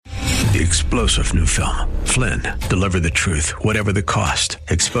The explosive new film, Flynn, deliver the truth, whatever the cost,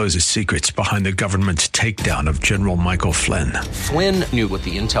 exposes secrets behind the government's takedown of General Michael Flynn. Flynn knew what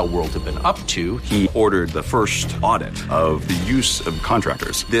the intel world had been up to. He ordered the first audit of the use of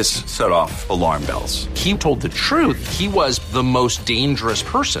contractors. This set off alarm bells. He told the truth. He was the most dangerous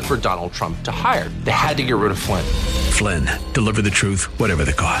person for Donald Trump to hire. They had to get rid of Flynn. Flynn, deliver the truth, whatever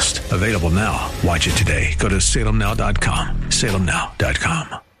the cost. Available now. Watch it today. Go to salemnow.com.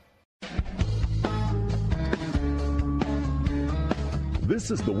 salemnow.com. This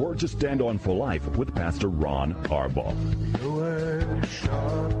is the Word to Stand On for Life with Pastor Ron Arbaugh. Your word is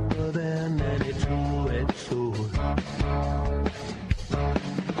sharper than any two-edged sword,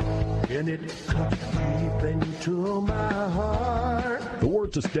 and it cuts deep into my heart. The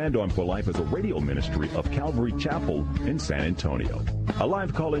Word to Stand On for Life is a radio ministry of Calvary Chapel in San Antonio. A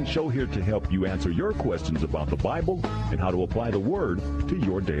live call-in show here to help you answer your questions about the Bible and how to apply the Word to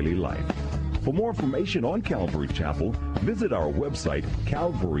your daily life. For more information on Calvary Chapel, visit our website,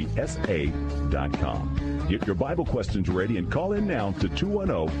 calvarysa.com. Get your Bible questions ready and call in now to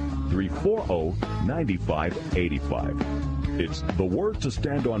 210-340-9585. It's The Word to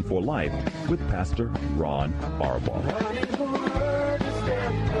Stand On for Life with Pastor Ron Arbaugh.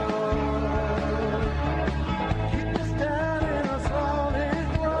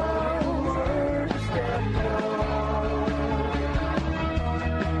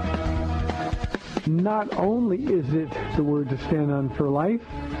 Not only is it the Word to Stand On for Life,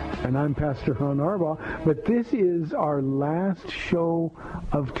 and I'm Pastor Ron Arbaugh, but this is our last show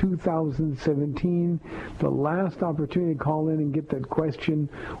of 2017, the last opportunity to call in and get that question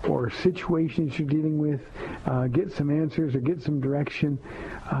or situations you're dealing with, get some answers or get some direction.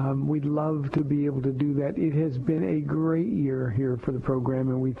 We'd love to be able to do that. It has been a great year here for the program,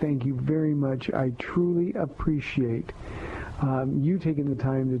 and we thank you very much. I truly appreciate you taking the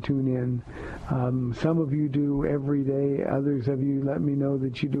time to tune in. Some of you do every day. Others of you let me know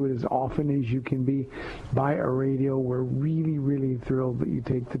that you do it as often as you can be by a radio. We're really, really thrilled that you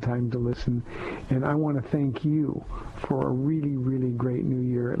take the time to listen. And I want to thank you for a really, really great new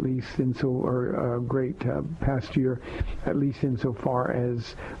year, at least or a great past year, at least insofar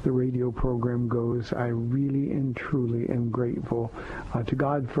as the radio program goes. I really and truly am grateful to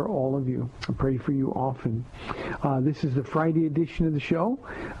God for all of you. I pray for you often. This is the Friday edition of the show.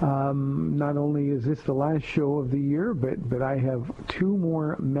 Not only is this the last show of the year, but I have two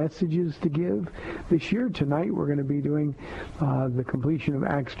more messages to give this year. Tonight we're going to be doing the completion of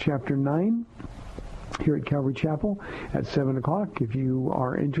Acts chapter 9 here at Calvary Chapel at 7 o'clock. If you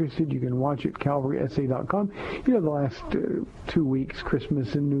are interested, you can watch it, calvarysa.com. You know, the last 2 weeks,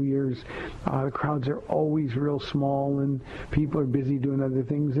 Christmas and New Year's, the crowds are always real small and people are busy doing other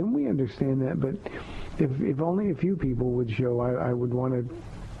things, and we understand that, but if only a few people would show, I would want to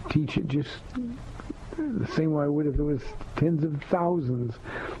teach it just the same way I would if there was tens of thousands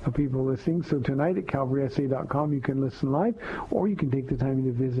of people listening. So tonight at calvarysa.com you can listen live, or you can take the time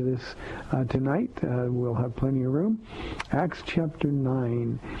to visit us tonight. We'll have plenty of room. Acts chapter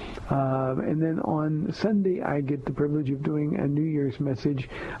 9. And then on Sunday I get the privilege of doing a New Year's message.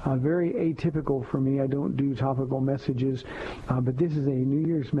 Very atypical for me. I don't do topical messages, but this is a New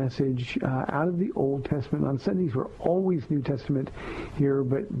Year's message out of the Old Testament. On Sundays we're always New Testament here,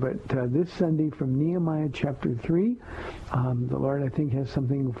 but this Sunday from Nehemiah chapter 3. The Lord, I think, has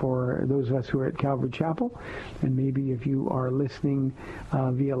something for those of us who are at Calvary Chapel, and maybe if you are listening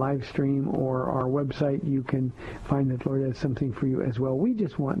via live stream or our website, you can find that the Lord has something for you as well. We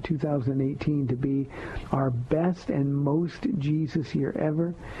just want 2018 to be our best and most Jesus year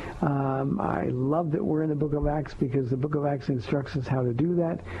ever. I love that we're in the book of Acts, because the book of Acts instructs us how to do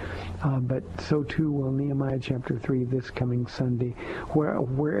that, but so too will Nehemiah chapter 3 this coming Sunday.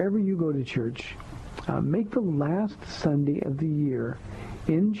 Wherever you go to church, make the last Sunday of the year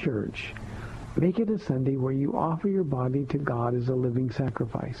in church, make it a Sunday where you offer your body to God as a living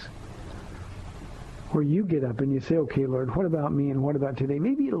sacrifice. Where you get up and you say, okay, Lord, what about me and what about today?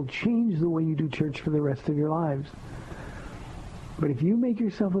 Maybe it'll change the way you do church for the rest of your lives. But if you make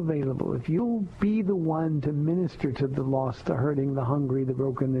yourself available, if you'll be the one to minister to the lost, the hurting, the hungry, the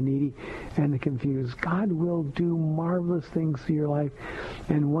broken, the needy, and the confused, God will do marvelous things through your life.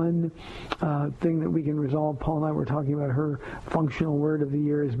 And one thing that we can resolve, Paul and I were talking about, her functional word of the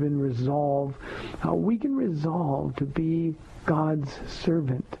year has been resolve. We can resolve to be God's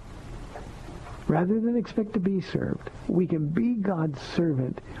servant rather than expect to be served. We can be God's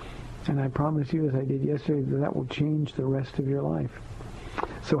servant. And I promise you, as I did yesterday, that will change the rest of your life.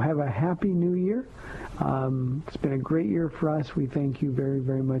 So have a happy new year. It's been a great year for us. We thank you very,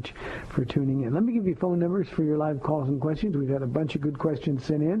 very much for tuning in. Let me give you phone numbers for your live calls and questions. We've had a bunch of good questions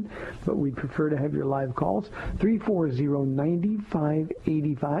sent in, but we'd prefer to have your live calls.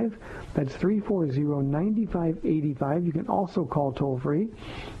 340-9585. That's 340-9585. You can also call toll-free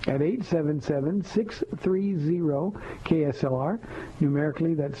at 877-630-KSLR.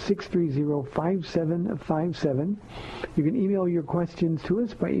 Numerically, that's 630-5757. You can email your questions to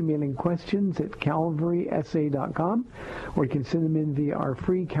us by emailing questions@calvarysa.com, or you can send them in via our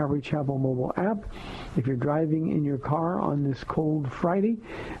free Calvary Chapel mobile app. If you're driving in your car on this cold Friday,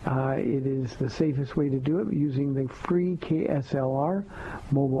 it is the safest way to do it using the free KSLR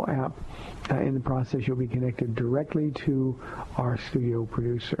mobile app. In the process, you'll be connected directly to our studio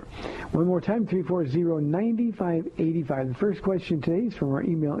producer. One more time, 340-9585. The first question today is from our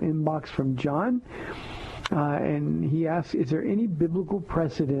email inbox from John. And he asks, is there any biblical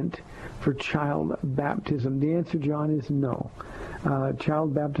precedent for child baptism? The answer, John, is no.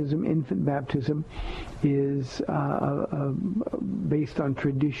 Child baptism, infant baptism, is based on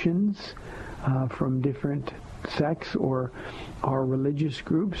traditions from different sects or religious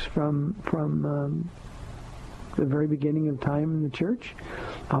groups from the very beginning of time in the church.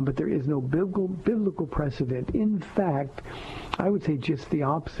 But there is no biblical precedent. In fact, I would say just the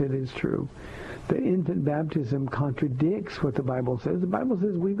opposite is true. That infant baptism contradicts what the Bible says. The Bible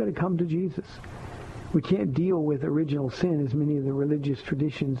says we've got to come to Jesus. We can't deal with original sin, as many of the religious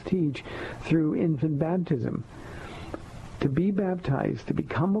traditions teach, through infant baptism. To be baptized, to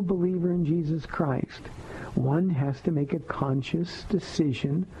become a believer in Jesus Christ, one has to make a conscious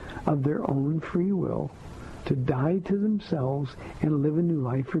decision of their own free will to die to themselves and live a new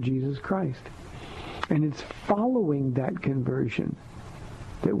life for Jesus Christ. And it's following that conversion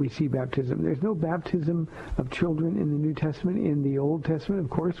that we see baptism. There's no baptism of children in the New Testament. In the Old Testament, of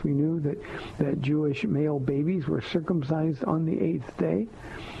course, we knew that Jewish male babies were circumcised on the 8th day.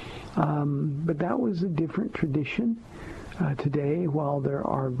 But that was a different tradition. Today, while there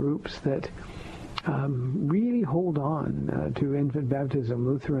are groups that really hold on to infant baptism,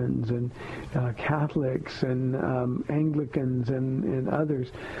 Lutherans and Catholics and Anglicans and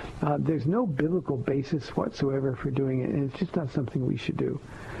others, there's no biblical basis whatsoever for doing it, and it's just not something we should do.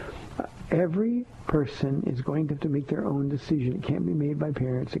 Every person is going to have to make their own decision. It can't be made by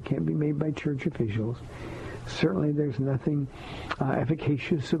parents. It can't be made by church officials. Certainly there's nothing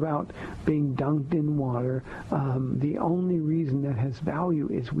efficacious about being dunked in water. The only reason that has value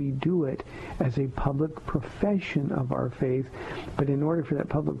is we do it as a public profession of our faith. But in order for that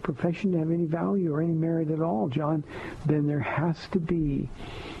public profession to have any value or any merit at all, John, then there has to be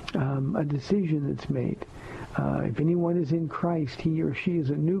a decision that's made. If anyone is in Christ, he or she is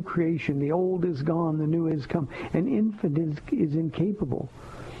a new creation. The old is gone, the new is come. An infant is incapable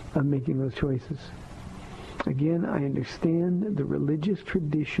of making those choices. Again, I understand the religious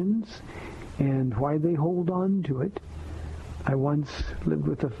traditions and why they hold on to it. I once lived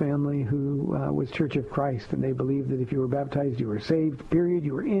with a family who was Church of Christ, and they believed that if you were baptized, you were saved, period.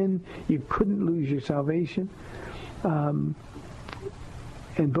 You were in. You couldn't lose your salvation. And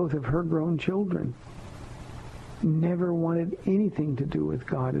both of her grown children never wanted anything to do with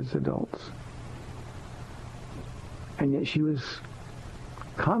God as adults. And yet she was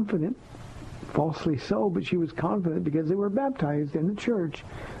confident, falsely so, but she was confident because they were baptized in the church,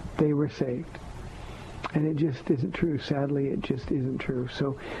 they were saved. And it just isn't true. Sadly, it just isn't true.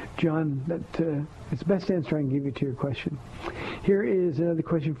 So, John, it's the best answer I can give you to your question. Here is another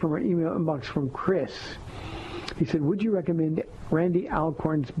question from our email inbox from Chris. He said, would you recommend Randy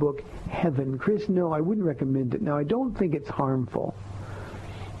Alcorn's book, Heaven? Chris, no, I wouldn't recommend it. Now, I don't think it's harmful.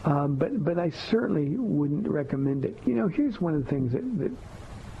 But I certainly wouldn't recommend it. You know, here's one of the things that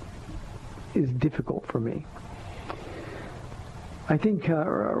is difficult for me. I think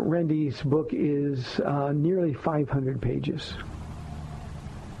Randy's book is nearly 500 pages.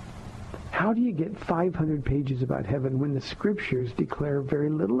 How do you get 500 pages about heaven when the scriptures declare very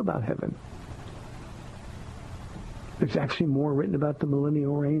little about heaven? There's actually more written about the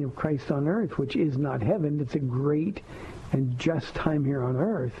millennial reign of Christ on earth, which is not heaven. It's a great and just time here on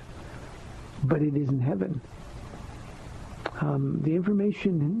earth, but it isn't heaven. The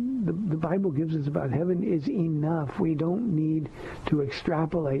information the Bible gives us about heaven is enough. We don't need to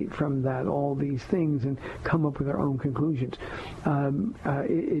extrapolate from that all these things and come up with our own conclusions.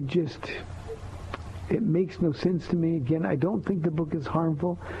 It makes no sense to me. Again, I don't think the book is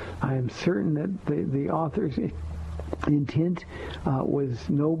harmful. I am certain that the author's intent was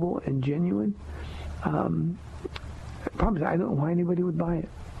noble and genuine. The problem is I don't know why anybody would buy it.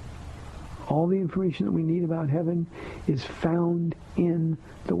 All the information that we need about heaven is found in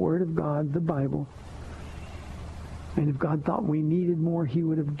the Word of God, the Bible. And if God thought we needed more, he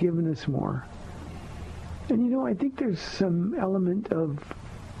would have given us more. And I think there's some element of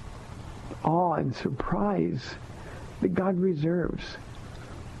awe and surprise that God reserves.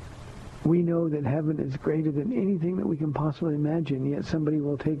 We know that heaven is greater than anything that we can possibly imagine, yet somebody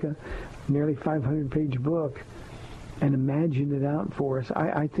will take a nearly 500-page book and imagine it out for us.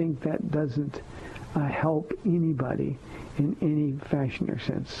 I think that doesn't help anybody in any fashion or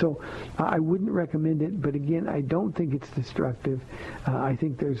sense. So I wouldn't recommend it, but again, I don't think it's destructive. I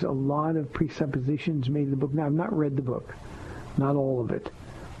think there's a lot of presuppositions made in the book. Now, I've not read the book, not all of it,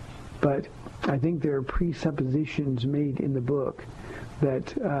 but I think there are presuppositions made in the book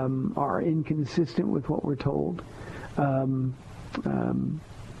that are inconsistent with what we're told.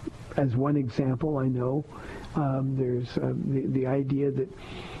 As one example, I know there's the idea that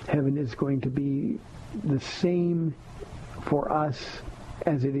heaven is going to be the same for us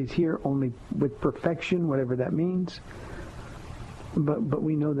as it is here, only with perfection, whatever that means. But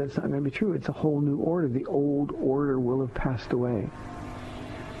we know that's not going to be true. It's a whole new order. The old order will have passed away.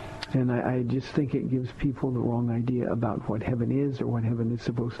 And I just think it gives people the wrong idea about what heaven is or what heaven is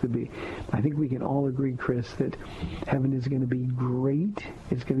supposed to be. I think we can all agree, Chris, that heaven is going to be great.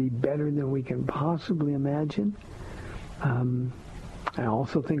 It's going to be better than we can possibly imagine. I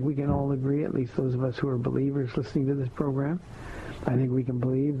also think we can all agree, at least those of us who are believers listening to this program, I think we can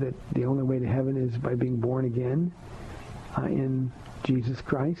believe that the only way to heaven is by being born again in Jesus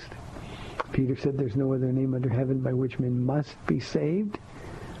Christ. Peter said there's no other name under heaven by which men must be saved.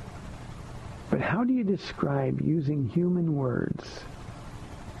 But how do you describe, using human words,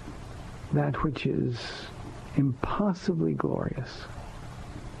 that which is impossibly glorious?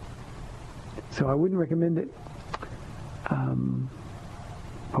 So I wouldn't recommend it.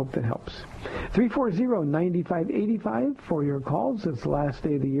 Hope that helps. 340-9585 for your calls. It's the last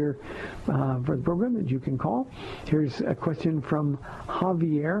day of the year for the program that you can call. Here's a question from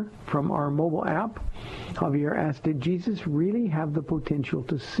Javier from our mobile app. Javier asked, did Jesus really have the potential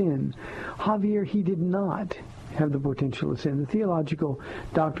to sin? Javier, he did not have the potential to sin. The theological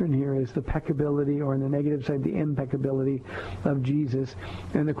doctrine here is the peccability, or on the negative side, the impeccability of Jesus.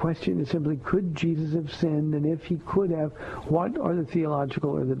 And the question is simply, could Jesus have sinned? And if he could have, what are the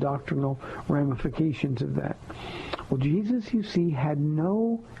theological or the doctrinal ramifications of that? Well, Jesus, you see, had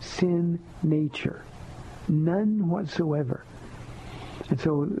no sin nature. None whatsoever. And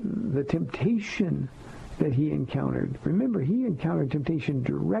so the temptation that he encountered, remember, he encountered temptation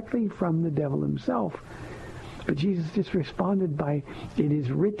directly from the devil himself. But Jesus just responded by, it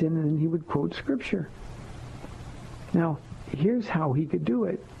is written, and he would quote Scripture. Now, here's how he could do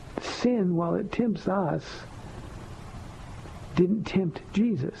it. Sin, while it tempts us, didn't tempt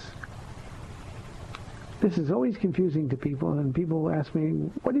Jesus. This is always confusing to people, and people will ask me,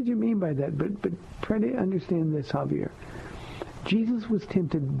 what did you mean by that? But try to understand this, Javier. Jesus was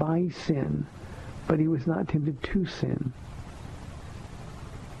tempted by sin, but he was not tempted to sin.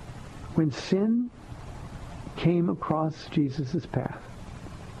 When sin came across Jesus' path,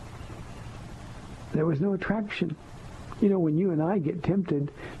 there was no attraction. When you and I get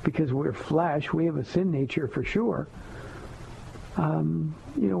tempted because we're flesh, we have a sin nature for sure.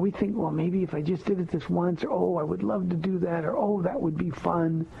 We think, well, maybe if I just did it this once, or, oh, I would love to do that, or, oh, that would be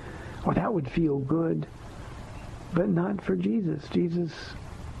fun, or that would feel good. But not for Jesus. Jesus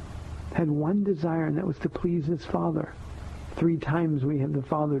had one desire, and that was to please his Father. 3 times we have the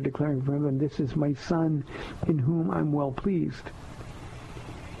Father declaring from heaven, this is my Son in whom I'm well pleased.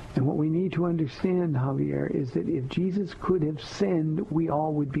 And what we need to understand, Javier, is that if Jesus could have sinned, we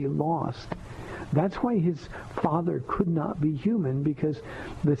all would be lost. That's why his Father could not be human, because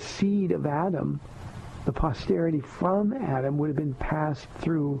the seed of Adam, the posterity from Adam, would have been passed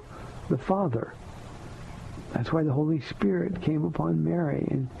through the Father. That's why the Holy Spirit came upon Mary,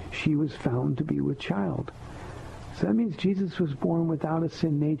 and she was found to be with child. So that means Jesus was born without a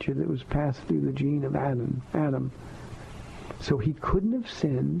sin nature that was passed through the gene of Adam. So he couldn't have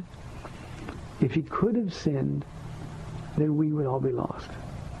sinned. If he could have sinned, then we would all be lost.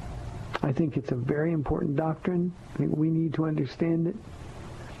 I think it's a very important doctrine. I think we need to understand it.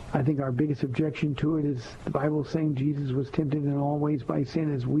 I think our biggest objection to it is the Bible saying Jesus was tempted in all ways by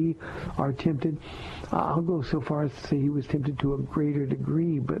sin as we are tempted. I'll go so far as to say he was tempted to a greater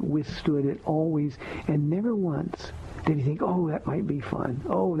degree, but withstood it always, and never once did he think, oh, that might be fun.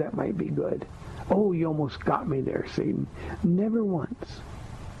 Oh, that might be good. Oh, you almost got me there, Satan. Never once.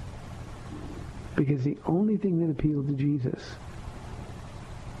 Because the only thing that appealed to Jesus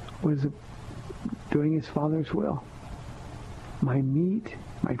was doing his Father's will. My meat,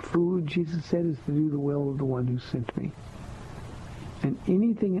 my food, Jesus said, is to do the will of the one who sent me. And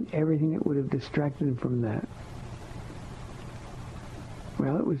anything and everything that would have distracted him from that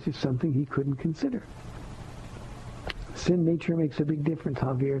Well, it was just something he couldn't consider. Sin nature makes a big difference,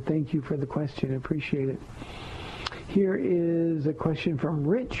 Javier. Thank you for the question. I appreciate it. Here is a question from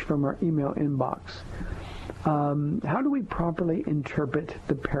Rich from our email inbox. How do we properly interpret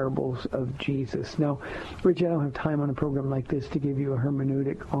the parables of Jesus? Now, Rich, I don't have time on a program like this to give you a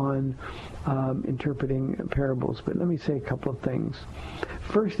hermeneutic on interpreting parables, but let me say a couple of things.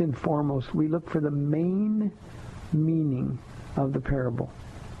 First and foremost, we look for the main meaning of the parable.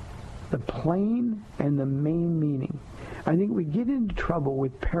 The plain and the main meaning. I think we get into trouble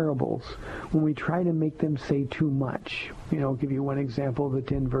with parables when we try to make them say too much. I'll give you one example. The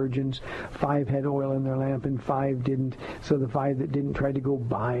 10 virgins, 5 had oil in their lamp and 5 didn't. So the 5 that didn't tried to go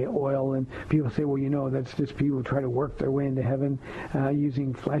buy oil. And people say, well, that's just people try to work their way into heaven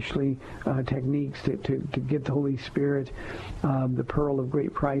using fleshly techniques to get the Holy Spirit. The pearl of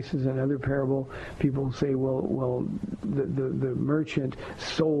great price is another parable. People say, well, the merchant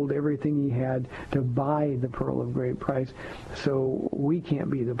sold everything he had to buy the pearl of great price. So we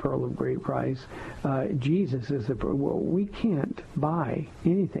can't be the pearl of great price. Jesus is the pearl. Well, we can't buy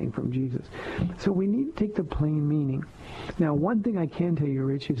anything from Jesus. So we need to take the plain meaning. Now, one thing I can tell you,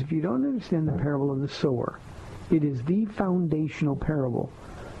 Rich, is if you don't understand the parable of the sower, it is the foundational parable.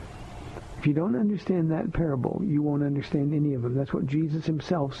 If you don't understand that parable, you won't understand any of them. That's what Jesus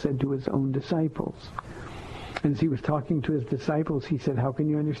himself said to his own disciples. And as he was talking to his disciples, he said, how can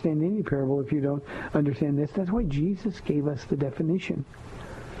you understand any parable if you don't understand this? That's why Jesus gave us the definition.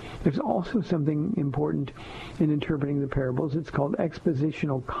 There's also something important in interpreting the parables. It's called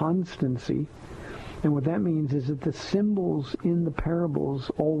expositional constancy. And what that means is that the symbols in the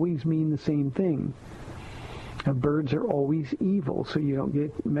parables always mean the same thing. Birds are always evil, so you don't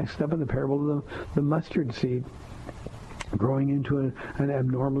get messed up in the parable of the mustard seed growing into an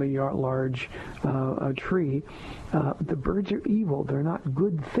abnormally large tree. The birds are evil. They're not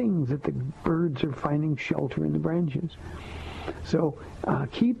good things that the birds are finding shelter in the branches. So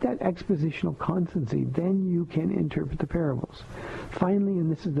keep that expositional constancy. Then you can interpret the parables. Finally,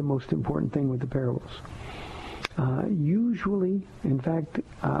 and this is the most important thing with the parables, usually, in fact,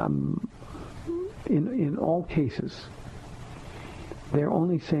 in all cases, they're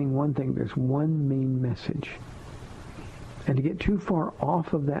only saying one thing. There's one main message. And to get too far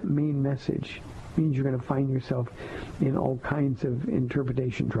off of that main message means you're going to find yourself in all kinds of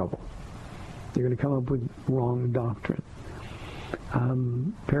interpretation trouble. You're going to come up with wrong doctrine.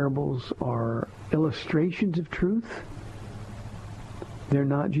 Parables are illustrations of truth. They're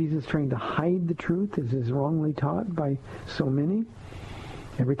not Jesus trying to hide the truth, as is wrongly taught by so many.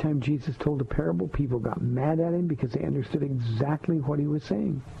 Every time Jesus told a parable, people got mad at him because they understood exactly what he was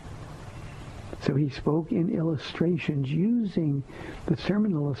saying. So he spoke in illustrations using the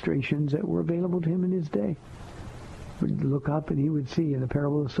sermon illustrations that were available to him in his day. He would look up and he would see, in the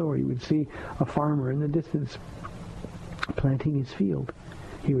parable of the sower, he would see a farmer in the distance planting his field.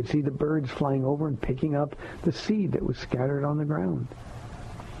 He would see the birds flying over and picking up the seed that was scattered on the ground.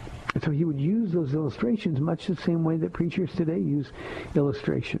 And so he would use those illustrations much the same way that preachers today use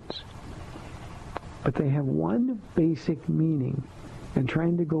illustrations. But they have one basic meaning. And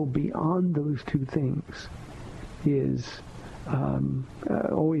trying to go beyond those two things is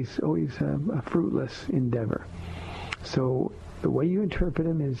always a fruitless endeavor. So the way you interpret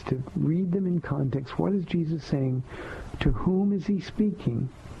them is to read them in context. What is Jesus saying? To whom is he speaking?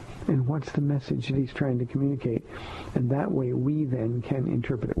 And what's the message that he's trying to communicate? And that way we then can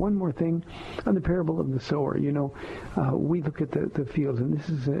interpret it. One more thing on the parable of the sower. We look at the fields, and this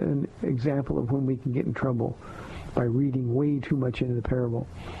is an example of when we can get in trouble by reading way too much into the parable.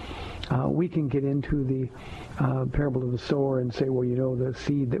 We can get into the parable of the sower and say, well, the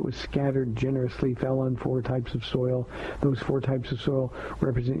seed that was scattered generously fell on 4 types of soil. Those 4 types of soil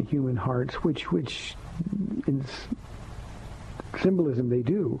represent human hearts, which in symbolism they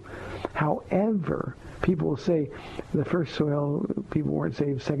do. However, people will say the first soil, people weren't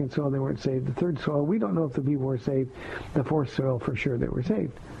saved. Second soil, they weren't saved. The third soil, we don't know if the people were saved. The fourth soil, for sure, they were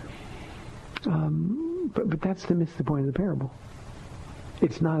saved. But that's to miss the point of the parable.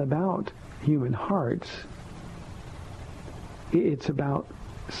 It's not about human hearts. It's about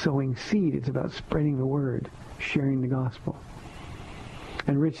sowing seed. It's about spreading the word, sharing the gospel.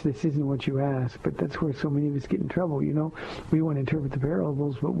 And Rich, this isn't what you asked, but that's where so many of us get in trouble. We want to interpret the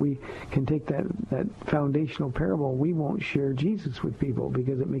parables, but we can take that foundational parable. We won't share Jesus with people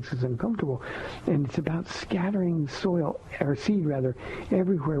because it makes us uncomfortable. And it's about scattering soil, or seed rather,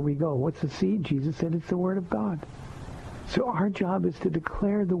 everywhere we go. What's the seed? Jesus said it's the word of God. So our job is to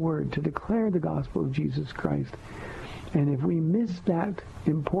declare the word, to declare the gospel of Jesus Christ. And if we miss that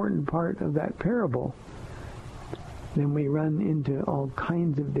important part of that parable, then we run into all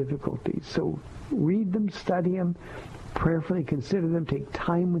kinds of difficulties. So read them, study them, prayerfully consider them, take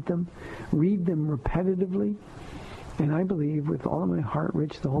time with them, read them repetitively, and I believe with all of my heart,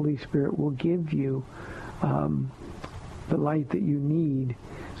 Rich, the Holy Spirit will give you the light that you need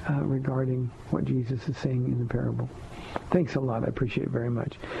regarding what Jesus is saying in the parable. Thanks a lot. I appreciate it very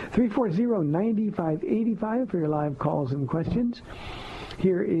much. 340-9585 for your live calls and questions.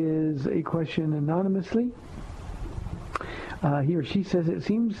 Here is a question anonymously. He or she says, it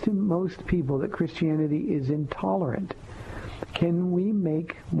seems to most people that Christianity is intolerant. Can we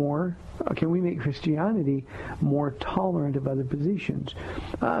make Christianity more tolerant of other positions?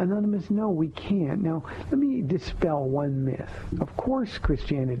 Anonymous, no, we can't. Now, let me dispel one myth. Of course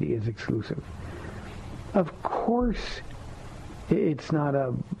Christianity is exclusive. Of course it's not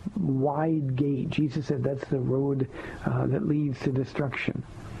a wide gate. Jesus said that's the road that leads to destruction.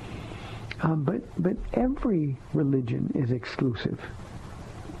 But every religion is exclusive.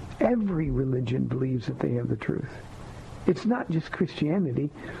 Every religion believes that they have the truth. It's not just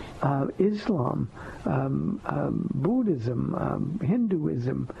Christianity. Islam, Buddhism,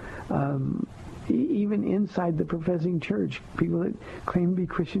 Hinduism, even inside the professing church, people that claim to be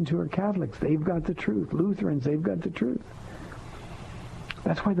Christians who are Catholics, they've got the truth. Lutherans, they've got the truth.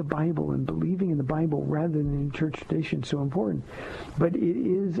 That's why the Bible and believing in the Bible rather than in church tradition is so important. But it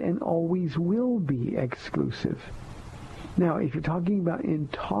is and always will be exclusive. Now, if you're talking about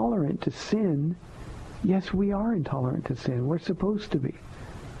intolerant to sin, yes, we are intolerant to sin. We're supposed to be.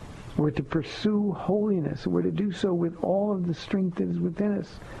 We're to pursue holiness. We're to do so with all of the strength that is within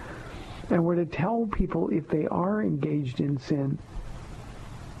us. And we're to tell people if they are engaged in sin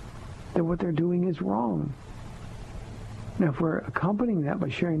that what they're doing is wrong. Now, if we're accompanying that by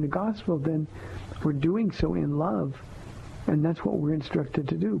sharing the gospel, then we're doing so in love. And that's what we're instructed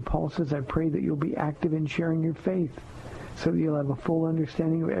to do. Paul says, I pray that you'll be active in sharing your faith so that you'll have a full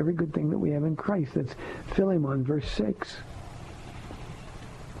understanding of every good thing that we have in Christ. That's Philemon, verse 6.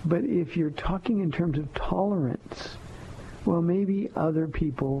 But if you're talking in terms of tolerance, well, maybe other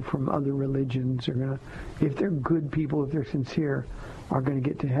people from other religions are going to, if they're good people, if they're sincere, are going to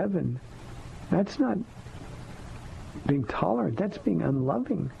get to heaven. That's not being tolerant. That's being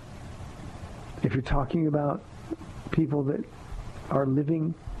unloving. If you're talking about people that are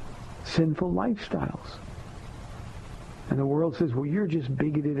living sinful lifestyles, and the world says, well, you're just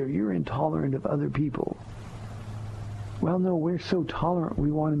bigoted or you're intolerant of other people. Well, no, we're so tolerant.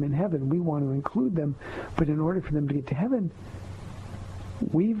 We want them in heaven. We want to include them. But in order for them to get to heaven,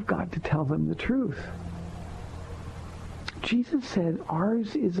 we've got to tell them the truth. Jesus said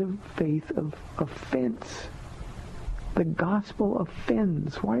ours is a faith of offense. The gospel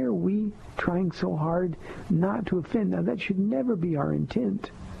offends. Why are we trying so hard not to offend? Now, that should never be our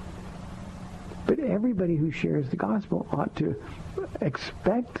intent. But everybody who shares the gospel ought to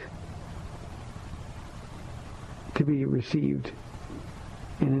expect to be received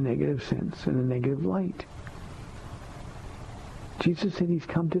in a negative sense, in a negative light. Jesus said he's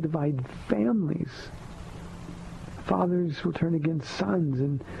come to divide families. Fathers will turn against sons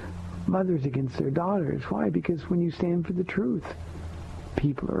and mothers against their daughters. Why? Because when you stand for the truth,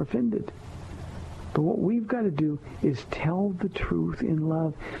 people are offended. But what we've got to do is tell the truth in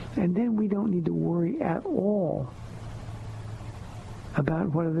love, and then we don't need to worry at all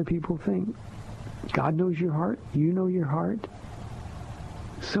about what other people think. God knows your heart. You know your heart.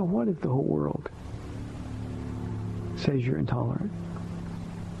 So what if the whole world says you're intolerant?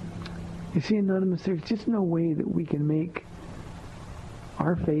 You see, Anonymous, there's just no way that we can make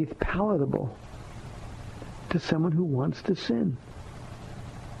our faith palatable to someone who wants to sin.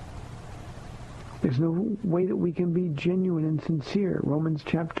 There's no way that we can be genuine and sincere. Romans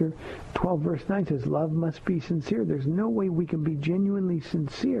chapter 12, verse 9 says, love must be sincere. There's no way we can be genuinely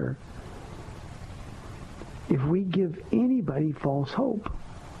sincere if we give anybody false hope.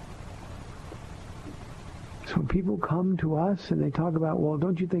 So when people come to us and they talk about, well,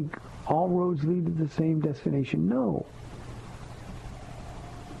 don't you think all roads lead to the same destination? No.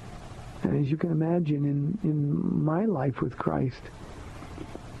 And as you can imagine, in my life with Christ,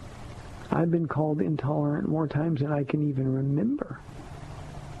 I've been called intolerant more times than I can even remember.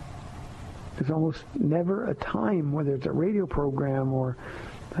 There's almost never a time, whether it's a radio program or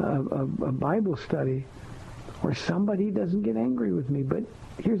a Bible study, where somebody doesn't get angry with me. But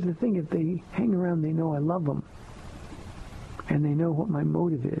here's the thing, if they hang around, they know I love them. And they know what my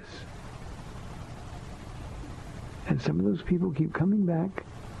motive is. And some of those people keep coming back,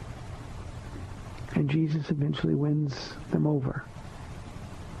 and Jesus eventually wins them over.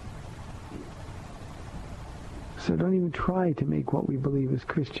 So don't even try to make what we believe as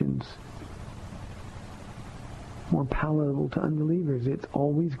Christians more palatable to unbelievers. It's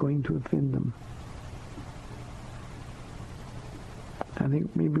always going to offend them. I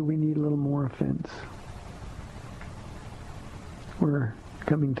think maybe we need a little more offense. We're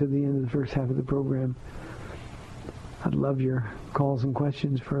coming to the end of the first half of the program. I'd love your calls and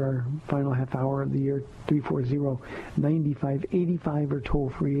questions for our final half hour of the year. 340-9585 or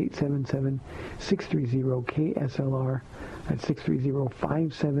toll free 877-630-KSLR. That's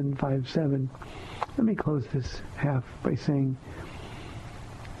 630-5757. Let me close this half by saying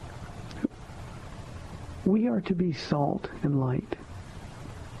we are to be salt and light.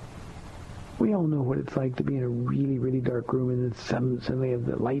 We all know what it's like to be in a really, really dark room and then suddenly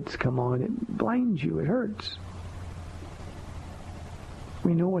the lights come on. It blinds you. It hurts.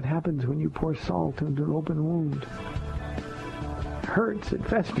 We know what happens when you pour salt into an open wound. It hurts. It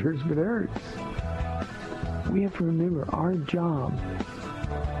festers, but it hurts. We have to remember our job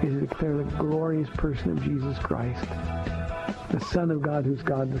is to declare the glorious person of Jesus Christ, the Son of God who's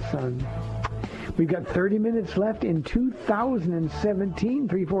God the Son. We've got 30 minutes left in 2017.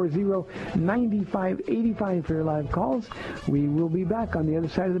 340-9585 for your live calls. We will be back on the other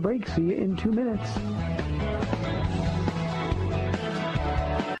side of the break. See you in 2 minutes.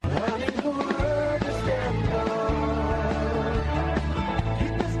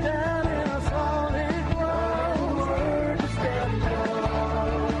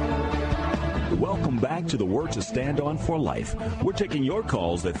 Back to the Word to Stand On for Life. We're taking your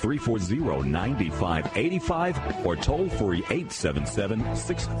calls at 340-9585 or toll free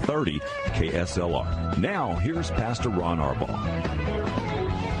 877-630-KSLR. Now, here's Pastor Ron Arbaugh.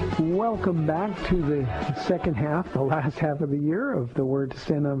 Welcome back to the second half, the last half of the year of the Word to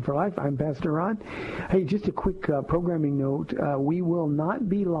Stand On for Life. I'm Pastor Ron. Hey, just a quick programming note. We will not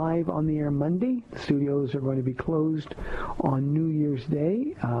be live on the air Monday. The studios are going to be closed on New Year's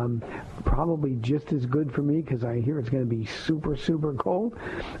Day. Probably just as good for me because I hear it's going to be super, super cold.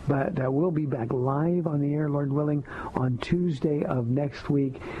 But we'll be back live on the air, Lord willing, on Tuesday of next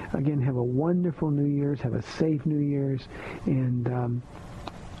week. Again, have a wonderful New Year's. Have a safe New Year's. And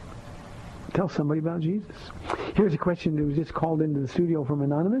tell somebody about Jesus. Here's a question that was just called into the studio from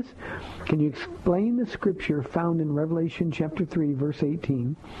Anonymous. Can you explain the scripture found in Revelation chapter 3, verse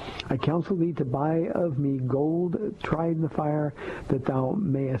 18? I counsel thee to buy of me gold tried in the fire, that thou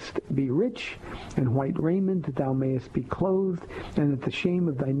mayest be rich, and white raiment, that thou mayest be clothed, and that the shame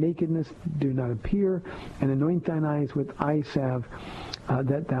of thy nakedness do not appear, and anoint thine eyes with eye salve,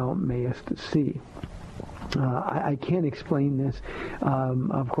 that thou mayest see. I can't explain this.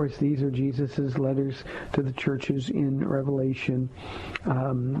 Of course, these are Jesus' letters to the churches in Revelation.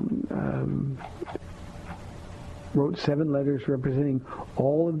 Wrote 7 letters representing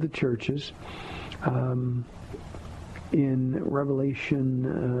all of the churches. In Revelation,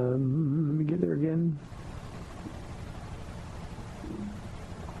 let me get there again.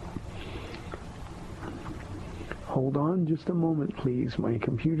 Hold on just a moment, please. My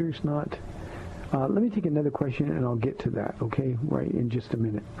computer's not... let me take another question, and I'll get to that, okay, right in just a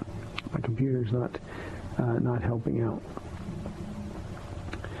minute. My computer's not helping out.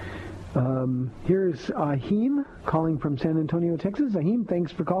 Here's Ahim calling from San Antonio, Texas. Ahim,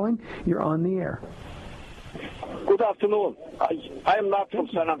 thanks for calling. You're on the air. Good afternoon. I am not from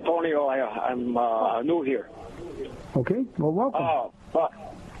San Antonio. I'm new here. Okay, well, welcome.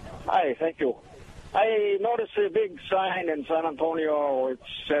 Hi, thank you. I noticed a big sign in San Antonio which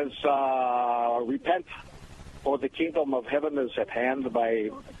says, repent, for the kingdom of heaven is at hand, by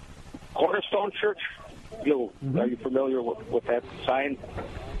Cornerstone Church. Are you familiar with that sign?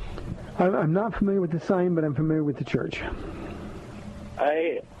 I'm not familiar with the sign, but I'm familiar with the church.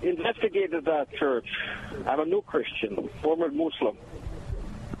 I investigated that church. I'm a new Christian, former Muslim.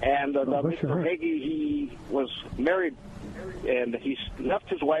 And Mr. Hagee, he was married, and he left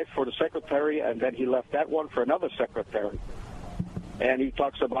his wife for the secretary, and then he left that one for another secretary. And he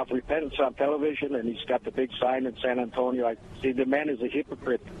talks about repentance on television, and he's got the big sign in San Antonio. I see the man is a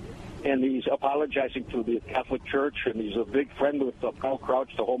hypocrite, and he's apologizing to the Catholic Church, and he's a big friend with Paul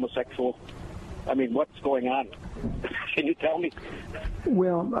Crouch, the homosexual. I mean, what's going on? Can you tell me?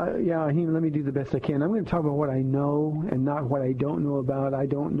 Well, yeah, Ahim, let me do the best I can. I'm going to talk about what I know and not what I don't know about. I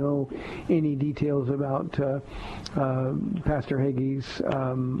don't know any details about Pastor Hagee's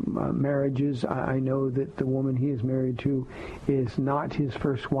marriages. I know that the woman he is married to is not his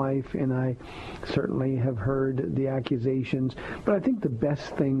first wife, and I certainly have heard the accusations. But I think the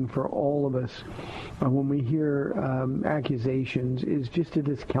best thing for all of us when we hear accusations is just to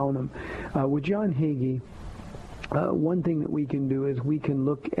discount them. With John Hagee, One thing that we can do is we can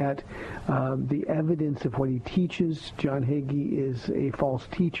look at the evidence of what he teaches. John Hagee is a false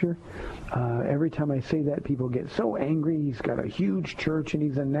teacher. Every time I say that, people get so angry. He's got a huge church and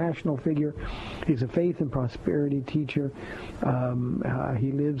he's a national figure. He's a faith and prosperity teacher.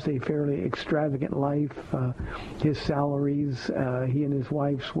 He lives a fairly extravagant life. His salaries, he and his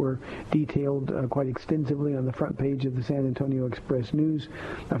wife's were detailed quite extensively on the front page of the San Antonio Express News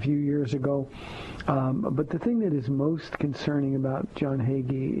a few years ago. But the thing that is most concerning about John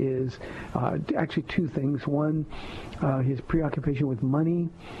Hagee is actually two things. One, his preoccupation with money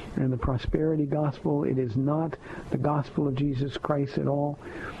and the prosperity gospel. It is not the gospel of Jesus Christ at all.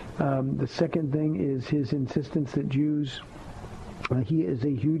 The second thing is his insistence that Jews, he is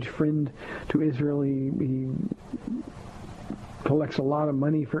a huge friend to Israel. He collects a lot of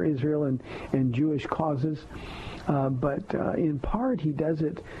money for Israel and Jewish causes. But in part, he does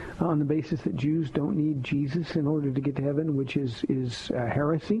it on the basis that Jews don't need Jesus in order to get to heaven, which is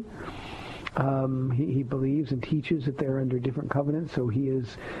heresy. He believes and teaches that they're under different covenants, so he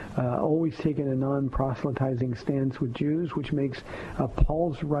has always taken a non-proselytizing stance with Jews, which makes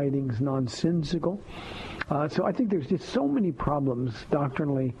Paul's writings nonsensical. So I think there's just so many problems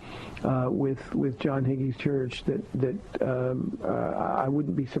doctrinally with John Hagee's church that I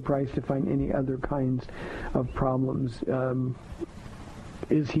wouldn't be surprised to find any other kinds of problems.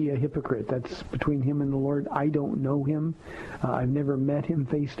 Is he a hypocrite? That's between him and the Lord. I don't know him. I've never met him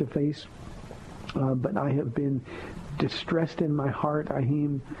face to face. But I have been distressed in my heart,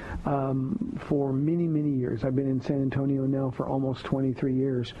 Ahim, for many, many years. I've been in San Antonio now for almost 23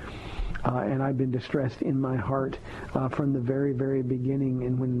 years. And I've been distressed in my heart from the very, very beginning.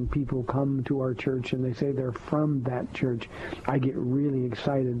 And when people come to our church and they say they're from that church, I get really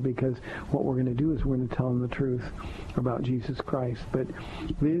excited because what we're going to do is we're going to tell them the truth about Jesus Christ. But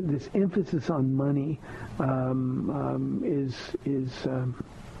this emphasis on money is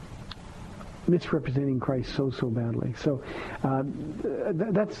misrepresenting Christ so badly. So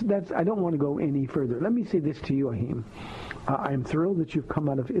that's. I don't want to go any further. Let me say this to you, Ahim. I'm thrilled that you've come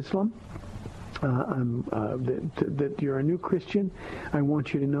out of Islam. That you're a new Christian. I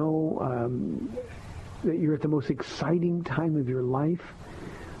want you to know that you're at the most exciting time of your life,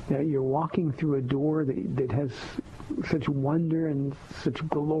 that you're walking through a door that has such wonder and such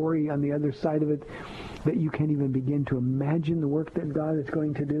glory on the other side of it that you can't even begin to imagine the work that God is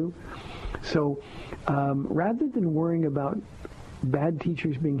going to do. So rather than worrying about bad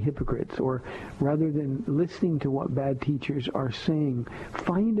teachers being hypocrites, or rather than listening to what bad teachers are saying,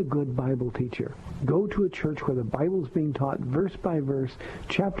 find a good Bible teacher. Go to a church where the Bible is being taught verse by verse,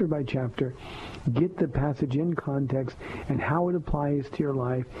 chapter by chapter. Get the passage in context and how it applies to your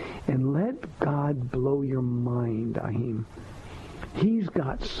life, and let God blow your mind, Ahim. He's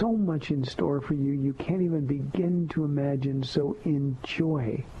got so much in store for you, you can't even begin to imagine, so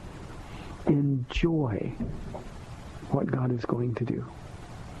enjoy what God is going to do.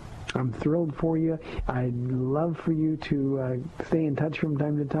 I'm thrilled for you. I'd love for you to stay in touch from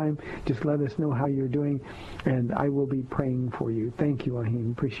time to time. Just let us know how you're doing, and I will be praying for you. Thank you,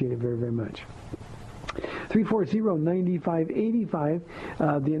 Ahim. Appreciate it very, very much. 340-9585.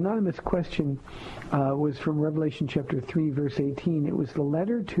 The anonymous question was from Revelation chapter 3, verse 18. It was the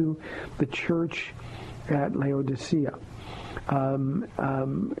letter to the church at Laodicea.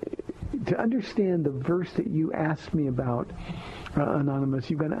 To understand the verse that you asked me about, Anonymous,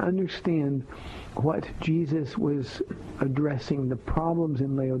 you've got to understand what Jesus was addressing, the problems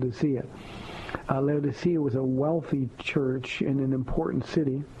in Laodicea. Laodicea was a wealthy church in an important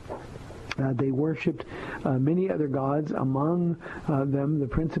city. They worshipped many other gods. Among them, the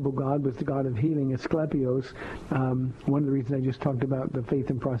principal god was the god of healing, Asclepios. One of the reasons I just talked about the faith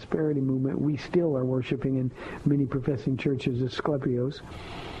and prosperity movement, we still are worshiping in many professing churches Asclepios.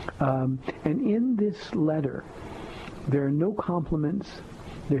 And in this letter, there are no compliments.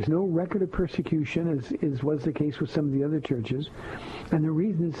 There's no record of persecution, as was the case with some of the other churches. And the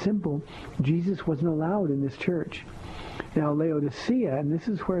reason is simple. Jesus wasn't allowed in this church. Now, Laodicea, and this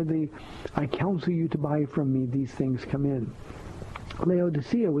is where I counsel you to buy from me, these things come in.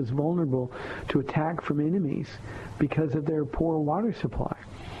 Laodicea was vulnerable to attack from enemies because of their poor water supply.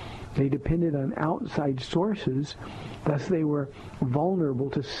 They depended on outside sources, thus they were vulnerable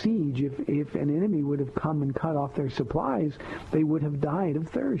to siege. If an enemy would have come and cut off their supplies, they would have died of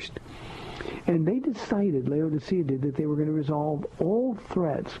thirst. And they decided, Laodicea did, that they were going to resolve all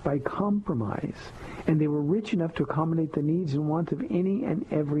threats by compromise. And they were rich enough to accommodate the needs and wants of any and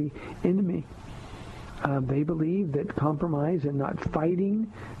every enemy. They believed that compromise and not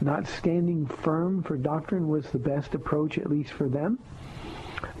fighting, not standing firm for doctrine was the best approach, at least for them.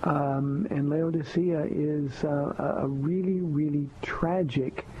 And Laodicea is a really, really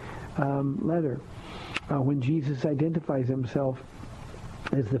tragic letter. When Jesus identifies himself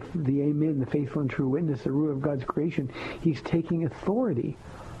as the Amen, the faithful and true witness, the ruler of God's creation, he's taking authority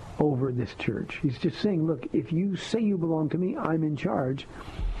over this church. He's just saying, look, if you say you belong to me, I'm in charge.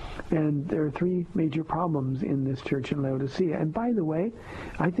 And there are three major problems in this church in Laodicea. And by the way,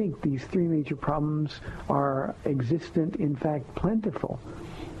 I think these three major problems are existent, in fact, plentiful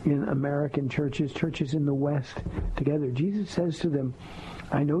in American churches, churches in the West together. Jesus says to them,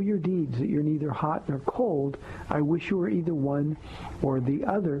 I know your deeds, that you're neither hot nor cold. I wish you were either one or the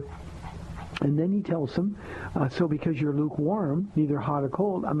other. And then he tells them, so because you're lukewarm, neither hot or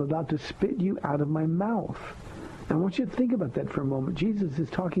cold, I'm about to spit you out of my mouth. I want you to think about that for a moment. Jesus is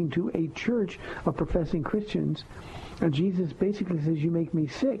talking to a church of professing Christians, and Jesus basically says, you make me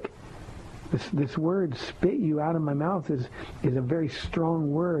sick. This word, spit you out of my mouth, is a very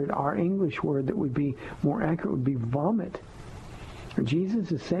strong word. Our English word that would be more accurate would be vomit. And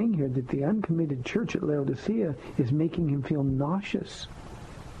Jesus is saying here that the uncommitted church at Laodicea is making him feel nauseous.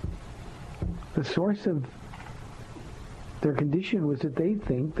 The source of their condition was that they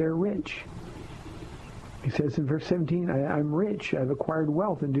think they're rich. He says in verse 17, I'm rich, I've acquired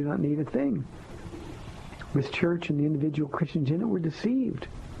wealth and do not need a thing. This church and the individual Christians in it were deceived.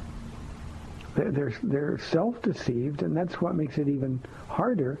 They're self-deceived, and that's what makes it even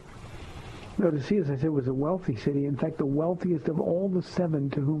harder. Laodicea, as I said, was a wealthy city. In fact, the wealthiest of all the seven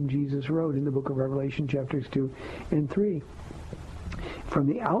to whom Jesus wrote in the book of Revelation, chapters 2 and 3. From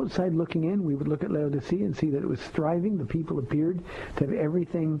the outside looking in, we would look at Laodicea and see that it was thriving. The people appeared to have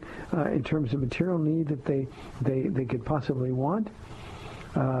everything in terms of material need that they could possibly want.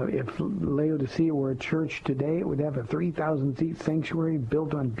 If Laodicea were a church today, it would have a 3,000-seat sanctuary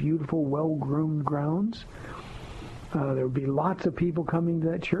built on beautiful, well-groomed grounds. There would be lots of people coming to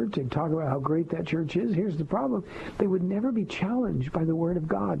that church. They'd talk about how great that church is. Here's the problem. They would never be challenged by the Word of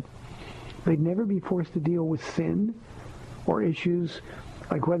God. They'd never be forced to deal with sin or issues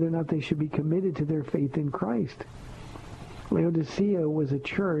like whether or not they should be committed to their faith in Christ. Laodicea was a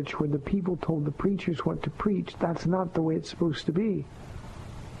church where the people told the preachers what to preach. That's not the way it's supposed to be.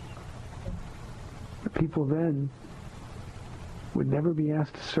 The people then would never be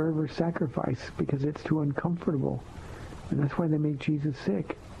asked to serve or sacrifice because it's too uncomfortable. And that's why they make Jesus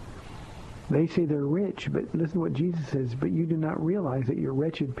sick. They say they're rich, but listen to what Jesus says, but you do not realize that you're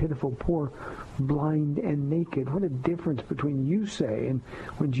wretched, pitiful, poor, blind, and naked. What a difference between you say and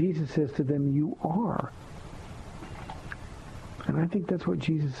when Jesus says to them, you are. And I think that's what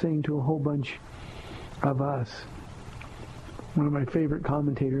Jesus is saying to a whole bunch of us. One of my favorite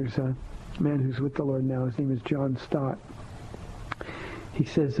commentators, a man who's with the Lord now, his name is John Stott. He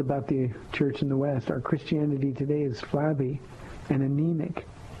says about the church in the West, our Christianity today is flabby and anemic.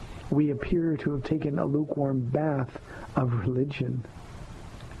 We appear to have taken a lukewarm bath of religion.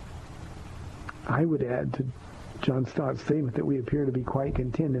 I would add to John Stott's statement that we appear to be quite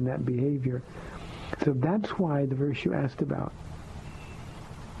content in that behavior. So that's why the verse you asked about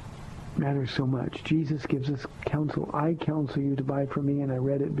matters so much. Jesus gives us counsel. I counsel you to buy from me, and I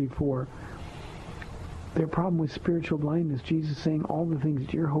read it before. Their problem with spiritual blindness, Jesus saying all the things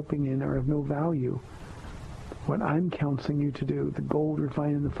that you're hoping in are of no value. What I'm counseling you to do, the gold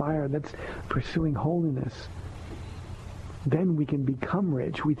refined in the fire, that's pursuing holiness. Then we can become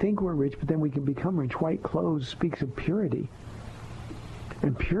rich. We think we're rich, but then we can become rich. White clothes speaks of purity.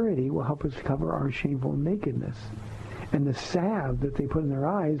 And purity will help us cover our shameful nakedness. And the salve that they put in their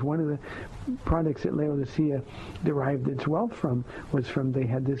eyes, one of the products that Laodicea derived its wealth from was from, they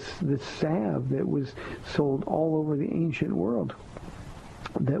had this salve that was sold all over the ancient world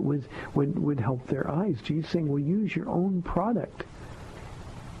that would help their eyes. Jesus saying, well, use your own product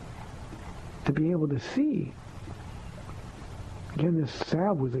to be able to see. Again, this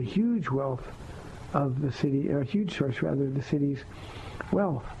salve was a huge wealth of the city, or a huge source rather of the city's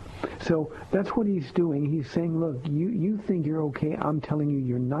wealth. So that's what he's doing. He's saying, look, you think you're okay. I'm telling you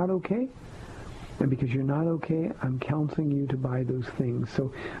you're not okay. And because you're not okay, I'm counseling you to buy those things.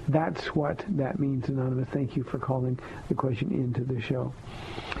 So that's what that means, Anonymous. Thank you for calling the question into the show.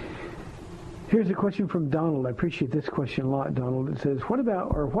 Here's a question from Donald. I appreciate this question a lot, Donald. It says,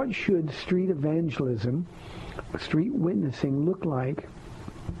 what should street evangelism, street witnessing look like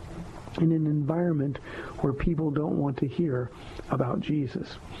in an environment where people don't want to hear about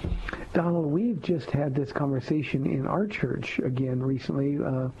Jesus? Donald, we've just had this conversation in our church again recently.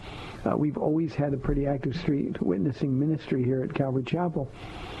 We've always had a pretty active street witnessing ministry here at Calvary Chapel.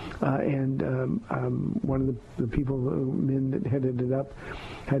 And one of the people, the men that headed it up,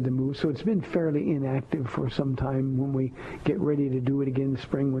 had to move. So it's been fairly inactive for some time. When we get ready to do it again in the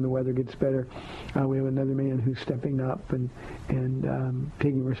spring when the weather gets better, we have another man who's stepping up and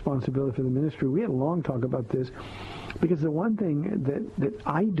taking responsibility for the ministry. We had a long talk about this because the one thing that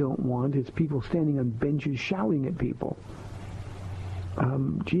I don't want is people standing on benches shouting at people.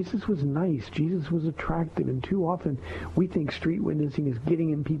 Jesus was nice. Jesus was attractive. And too often we think street witnessing is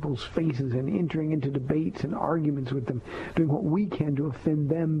getting in people's faces and entering into debates and arguments with them, doing what we can to offend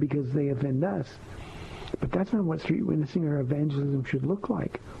them because they offend us. But that's not what street witnessing or evangelism should look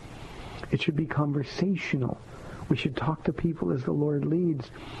like. It should be conversational. We should talk to people as the Lord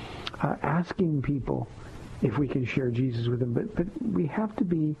leads, asking people if we can share Jesus with them. But we have to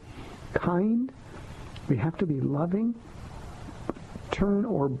be kind. We have to be loving. Turn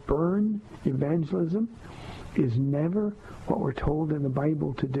or burn evangelism is never what we're told in the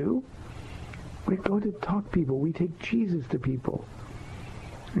Bible to do. We go to talk to people. We take Jesus to people.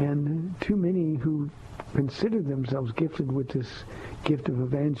 And too many who consider themselves gifted with this gift of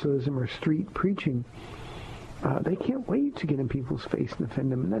evangelism or street preaching, they can't wait to get in people's face and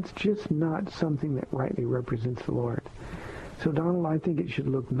offend them. And that's just not something that rightly represents the Lord. So, Donald, I think it should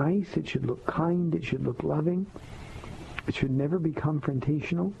look nice. It should look kind. It should look loving. It should never be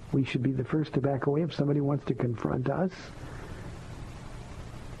confrontational. We should be the first to back away if somebody wants to confront us.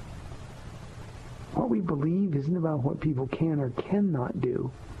 What we believe isn't about what people can or cannot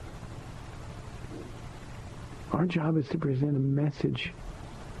do. Our job is to present a message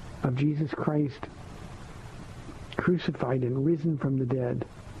of Jesus Christ crucified and risen from the dead,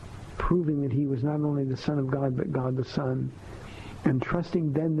 proving that he was not only the Son of God, but God the Son, and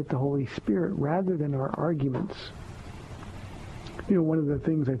trusting then that the Holy Spirit, rather than our arguments. You know, one of the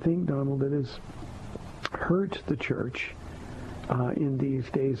things I think, Donald, that has hurt the church in these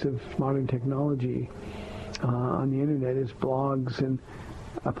days of modern technology on the internet is blogs and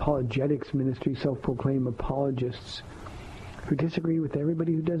apologetics ministry, self-proclaimed apologists who disagree with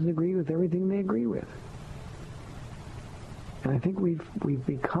everybody who doesn't agree with everything they agree with. And I think we've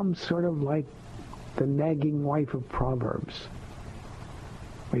become sort of like the nagging wife of Proverbs.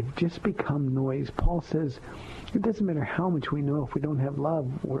 We've just become noise. Paul says, it doesn't matter how much we know if we don't have love,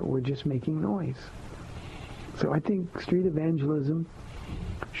 we're just making noise. So I think street evangelism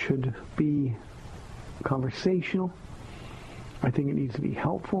should be conversational. I think it needs to be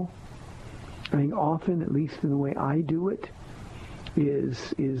helpful. I think often, at least in the way I do it,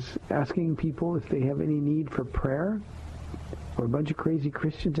 is asking people if they have any need for prayer. We're a bunch of crazy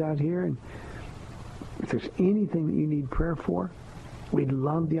Christians out here, and if there's anything that you need prayer for, we'd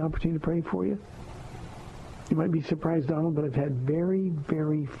love the opportunity to pray for you. You might be surprised, Donald, but I've had very,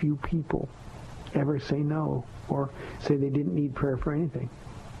 very few people ever say no or say they didn't need prayer for anything.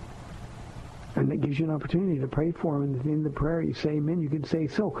 And that gives you an opportunity to pray for them. And at the end of the prayer, you say amen. You can say,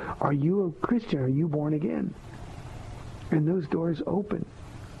 so, are you a Christian? Are you born again? And those doors open.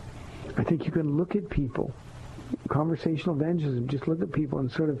 I think you can look at people. Conversational evangelism, just look at people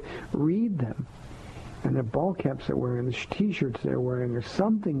and sort of read them. And their ball caps they're wearing, the T-shirts they're wearing, or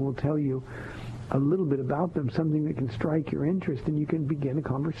something will tell you a little bit about them, something that can strike your interest, and you can begin a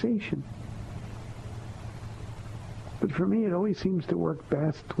conversation. But for me, it always seems to work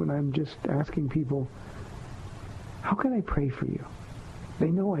best when I'm just asking people, how can I pray for you?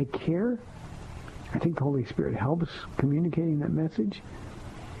 They know I care. I think the Holy Spirit helps communicating that message.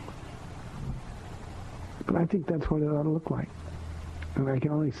 But I think that's what it ought to look like. And I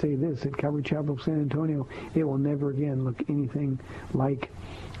can only say this, at Calvary Chapel of San Antonio, it will never again look anything like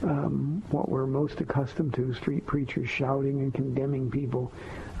what we're most accustomed to, street preachers shouting and condemning people,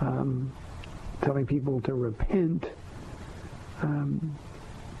 telling people to repent.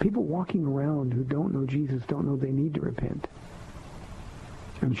 People walking around who don't know Jesus don't know they need to repent.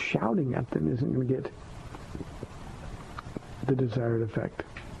 And shouting at them isn't going to get the desired effect.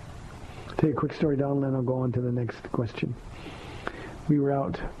 I'll tell you a quick story, Donald, and I'll go on to the next question. We were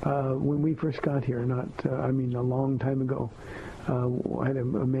out when we first got here, a long time ago. I had a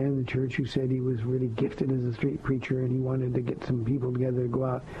man in the church who said he was really gifted as a street preacher, and he wanted to get some people together to go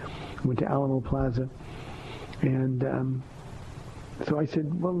out. Went to Alamo Plaza, and so I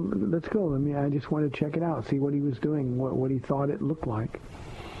said, well, let's go. I just want to check it out, see what he was doing, what he thought it looked like.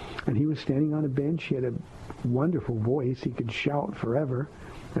 And he was standing on a bench. He had a wonderful voice. He could shout forever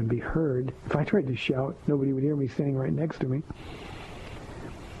and be heard. If I tried to shout, nobody would hear me standing right next to me.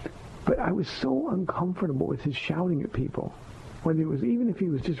 But I was so uncomfortable with his shouting at people. Whether it was, even if he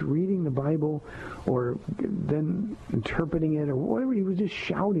was just reading the Bible or then interpreting it or whatever, he was just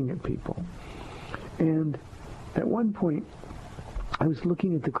shouting at people. And at one point, I was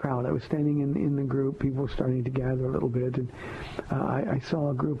looking at the crowd. I was standing in the group. People were starting to gather a little bit. And I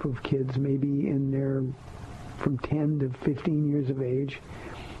saw a group of kids, maybe in their from 10 to 15 years of age,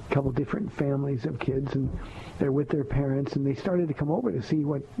 a couple different families of kids, and they're with their parents. And they started to come over to see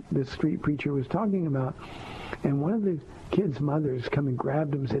what the street preacher was talking about. And one of the kids' mothers come and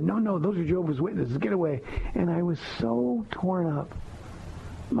grabbed him and said, no, those are Jehovah's Witnesses. Get away. And I was so torn up.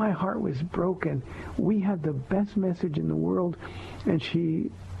 My heart was broken. We had the best message in the world, and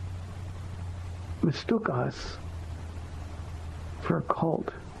she mistook us for a cult.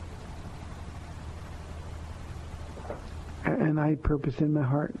 And I purposed in my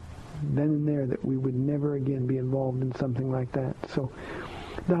heart then and there that we would never again be involved in something like that. So,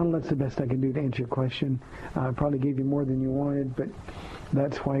 Donald, that's the best I can do to answer your question. I probably gave you more than you wanted, but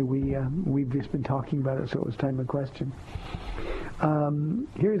that's why we've just been talking about it, so it was time of question.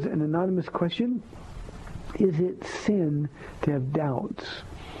 Here's an anonymous question. Is it sin to have doubts?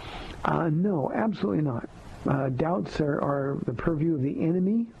 No, absolutely not. Doubts are the purview of the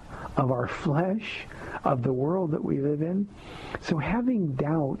enemy, of our flesh, of the world that we live in. So having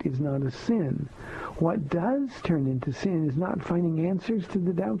doubt is not a sin. What does turn into sin is not finding answers to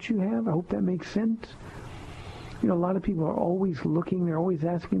the doubts you have. I hope that makes sense. You know, a lot of people are always looking, they're always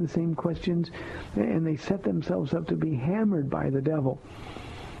asking the same questions, and they set themselves up to be hammered by the devil.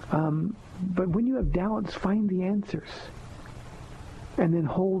 But when you have doubts, find the answers. And then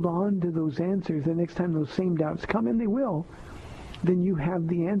hold on to those answers. The next time those same doubts come, and they will, then you have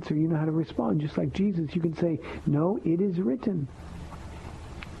the answer. You know how to respond. Just like Jesus, you can say, no, it is written.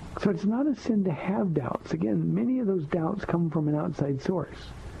 So it's not a sin to have doubts. Again, many of those doubts come from an outside source.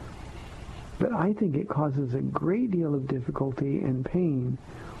 But I think it causes a great deal of difficulty and pain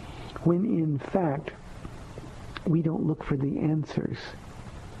when, in fact, we don't look for the answers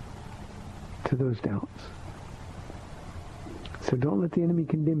to those doubts. So don't let the enemy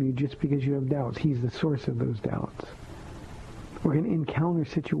condemn you just because you have doubts. He's the source of those doubts. We're going to encounter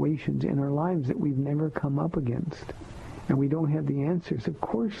situations in our lives that we've never come up against, and we don't have the answers. Of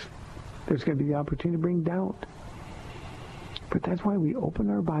course, there's going to be the opportunity to bring doubt. But that's why we open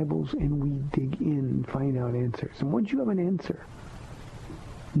our Bibles and we dig in and find out answers. And once you have an answer,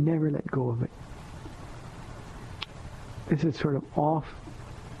 never let go of it. This is sort of off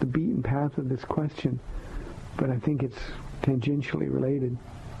the beaten path of this question, but I think it's tangentially related.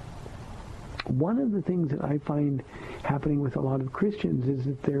 One of the things that I find happening with a lot of Christians is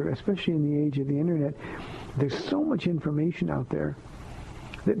that they're, especially in the age of the internet, there's so much information out there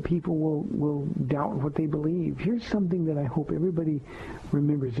that people will doubt what they believe. Here's something that I hope everybody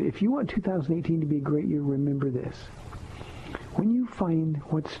remembers. If you want 2018 to be a great year, remember this. When you find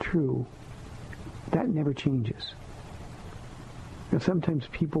what's true, that never changes. Now, sometimes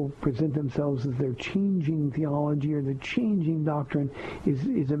people present themselves as they're changing theology or they're changing doctrine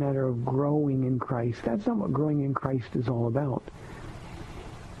is a matter of growing in Christ. That's not what growing in Christ is all about.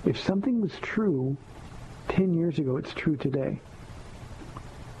 If something was true 10 years ago, it's true today.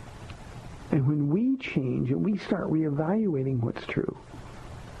 And when we change and we start reevaluating what's true,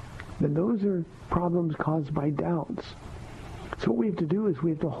 then those are problems caused by doubts. So what we have to do is we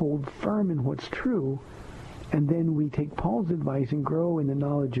have to hold firm in what's true, and then we take Paul's advice and grow in the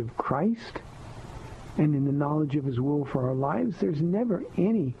knowledge of Christ and in the knowledge of his will for our lives. There's never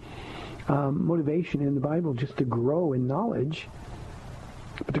any motivation in the Bible just to grow in knowledge,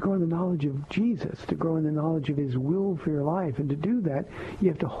 but to grow in the knowledge of Jesus, to grow in the knowledge of his will for your life. And to do that, you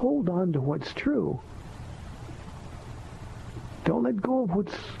have to hold on to what's true. Don't let go of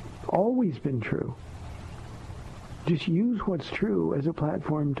what's always been true. Just use what's true as a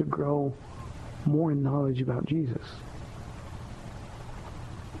platform to grow more in knowledge about Jesus.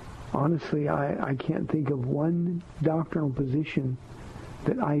 Honestly, I can't think of one doctrinal position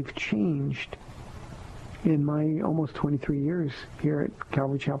that I've changed in my almost 23 years here at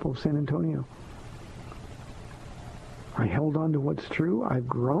Calvary Chapel of San Antonio. I held on to what's true. I've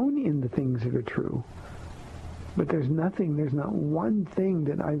grown in the things that are true. But there's not one thing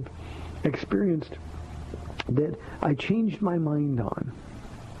that I've experienced that I changed my mind on.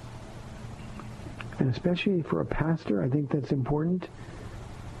 And especially for a pastor, I think that's important.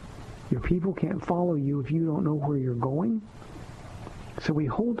 Your people can't follow you if you don't know where you're going. So we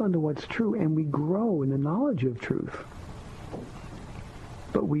hold on to what's true and we grow in the knowledge of truth.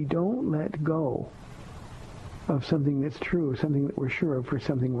 But we don't let go of something that's true, something that we're sure of, for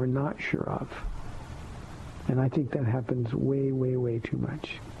something we're not sure of. And I think that happens way, way, way too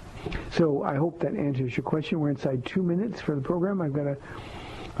much. So I hope that answers your question. We're inside 2 minutes for the program. I've got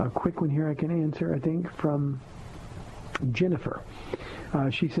a quick one here I can answer, I think, from Jennifer.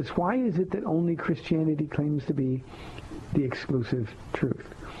 She says, why is it that only Christianity claims to be the exclusive truth?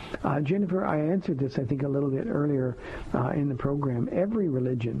 Jennifer, I answered this, I think, a little bit earlier in the program. Every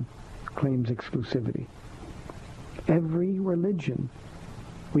religion claims exclusivity. Every religion.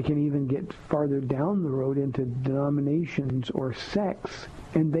 We can even get farther down the road into denominations or sects,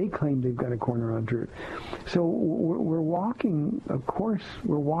 and they claim they've got a corner on truth. So we're walking, of course,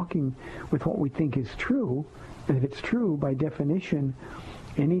 we're walking with what we think is true, and if it's true, by definition,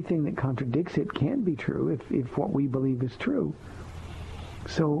 anything that contradicts it can't be true if what we believe is true.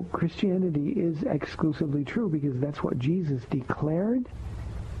 So Christianity is exclusively true because that's what Jesus declared,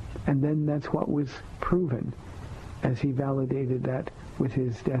 and then that's what was proven as he validated that with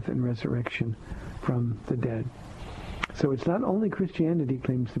his death and resurrection from the dead. So it's not only Christianity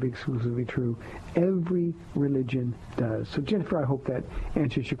claims to be exclusively true, every religion does. So Jennifer, I hope that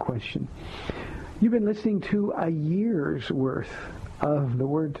answers your question. You've been listening to a year's worth of the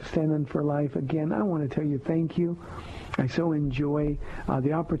Word to Stand On for Life. Again, I want to tell you thank you. I so enjoy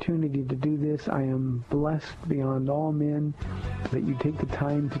the opportunity to do this. I am blessed beyond all men that you take the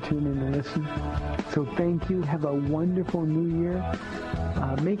time to tune in and listen. So thank you. Have a wonderful new year.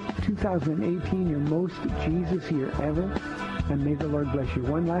 Make 2018 your most Jesus year ever. And may the Lord bless you.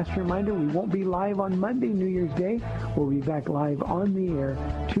 One last reminder, we won't be live on Monday, New Year's Day. We'll be back live on the air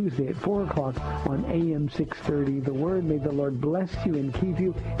Tuesday at 4 o'clock on AM 630. The Word, may the Lord bless you and keep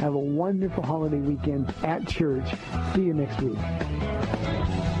you. Have a wonderful holiday weekend at church. See you next week.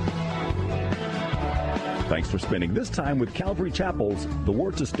 Thanks for spending this time with Calvary Chapel's The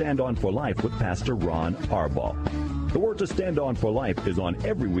Word to Stand On for Life with Pastor Ron Arbaugh. The Word to Stand On for Life is on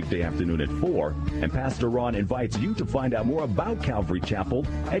every weekday afternoon at 4, and Pastor Ron invites you to find out more about Calvary Chapel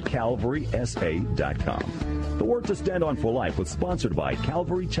at calvarysa.com. The Word to Stand On for Life was sponsored by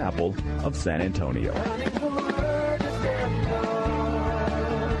Calvary Chapel of San Antonio.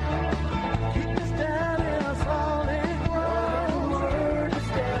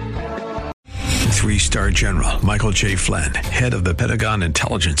 3-star General Michael J. Flynn, head of the Pentagon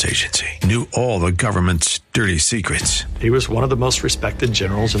Intelligence Agency, knew all the government's dirty secrets. He was one of the most respected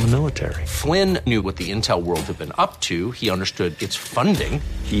generals in the military. Flynn knew what the intel world had been up to. He understood its funding.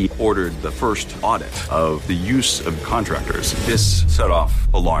 He ordered the first audit of the use of contractors. This set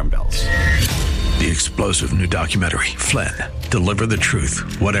off alarm bells. The explosive new documentary, Flynn, Deliver the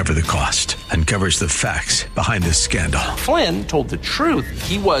Truth, Whatever the Cost, uncovers the facts behind this scandal. Flynn told the truth.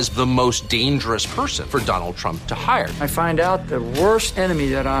 He was the most dangerous person for Donald Trump to hire. I find out the worst enemy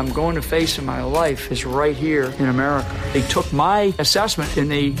that I'm going to face in my life is right here in America. They took my assessment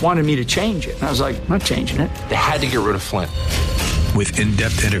and they wanted me to change it. And I was like, I'm not changing it. They had to get rid of Flynn. With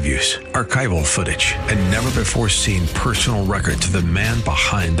in-depth interviews, archival footage, and never-before-seen personal records of the man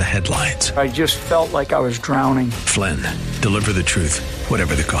behind the headlines. I just felt like I was drowning. Flynn, Deliver the Truth,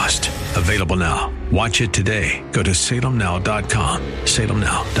 Whatever the Cost. Available now. Watch it today. Go to salemnow.com.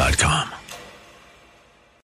 salemnow.com.